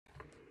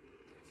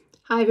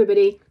Hi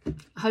everybody,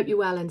 I hope you're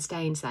well and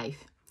staying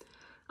safe.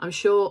 I'm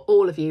sure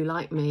all of you,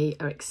 like me,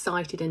 are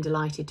excited and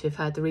delighted to have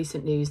heard the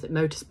recent news that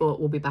motorsport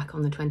will be back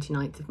on the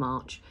 29th of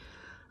March.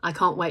 I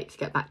can't wait to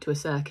get back to a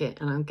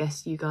circuit, and I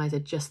guess you guys are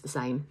just the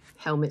same.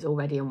 Helmets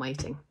already and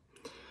waiting.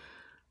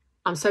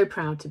 I'm so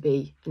proud to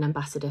be an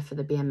ambassador for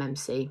the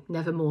BMMC,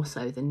 never more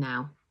so than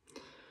now.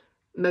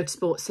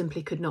 Motorsport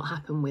simply could not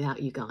happen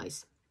without you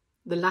guys.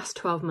 The last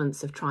 12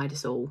 months have tried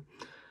us all.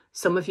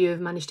 Some of you have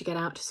managed to get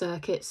out to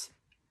circuits,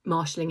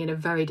 marshalling in a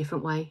very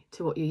different way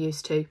to what you're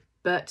used to.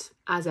 But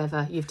as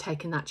ever, you've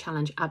taken that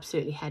challenge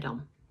absolutely head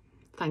on.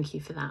 Thank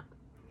you for that.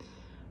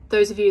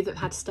 Those of you that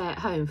have had to stay at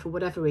home for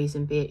whatever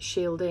reason, be it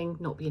shielding,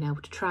 not being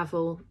able to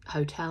travel,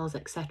 hotels,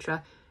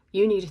 etc.,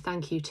 you need a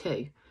thank you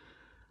too.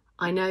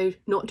 I know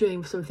not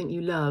doing something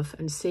you love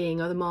and seeing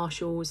other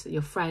marshals,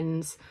 your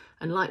friends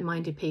and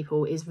like-minded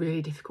people is a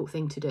really difficult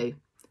thing to do.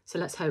 So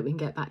let's hope we can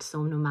get back to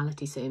some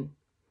normality soon.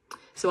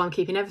 So I'm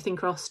keeping everything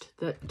crossed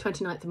that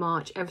 29th of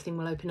March, everything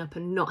will open up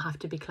and not have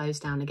to be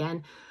closed down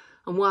again.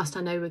 And whilst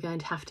I know we're going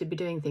to have to be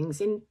doing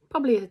things in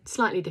probably a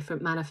slightly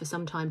different manner for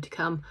some time to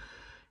come,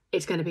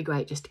 it's going to be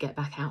great just to get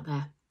back out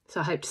there.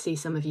 So I hope to see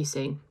some of you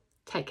soon.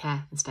 Take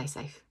care and stay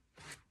safe.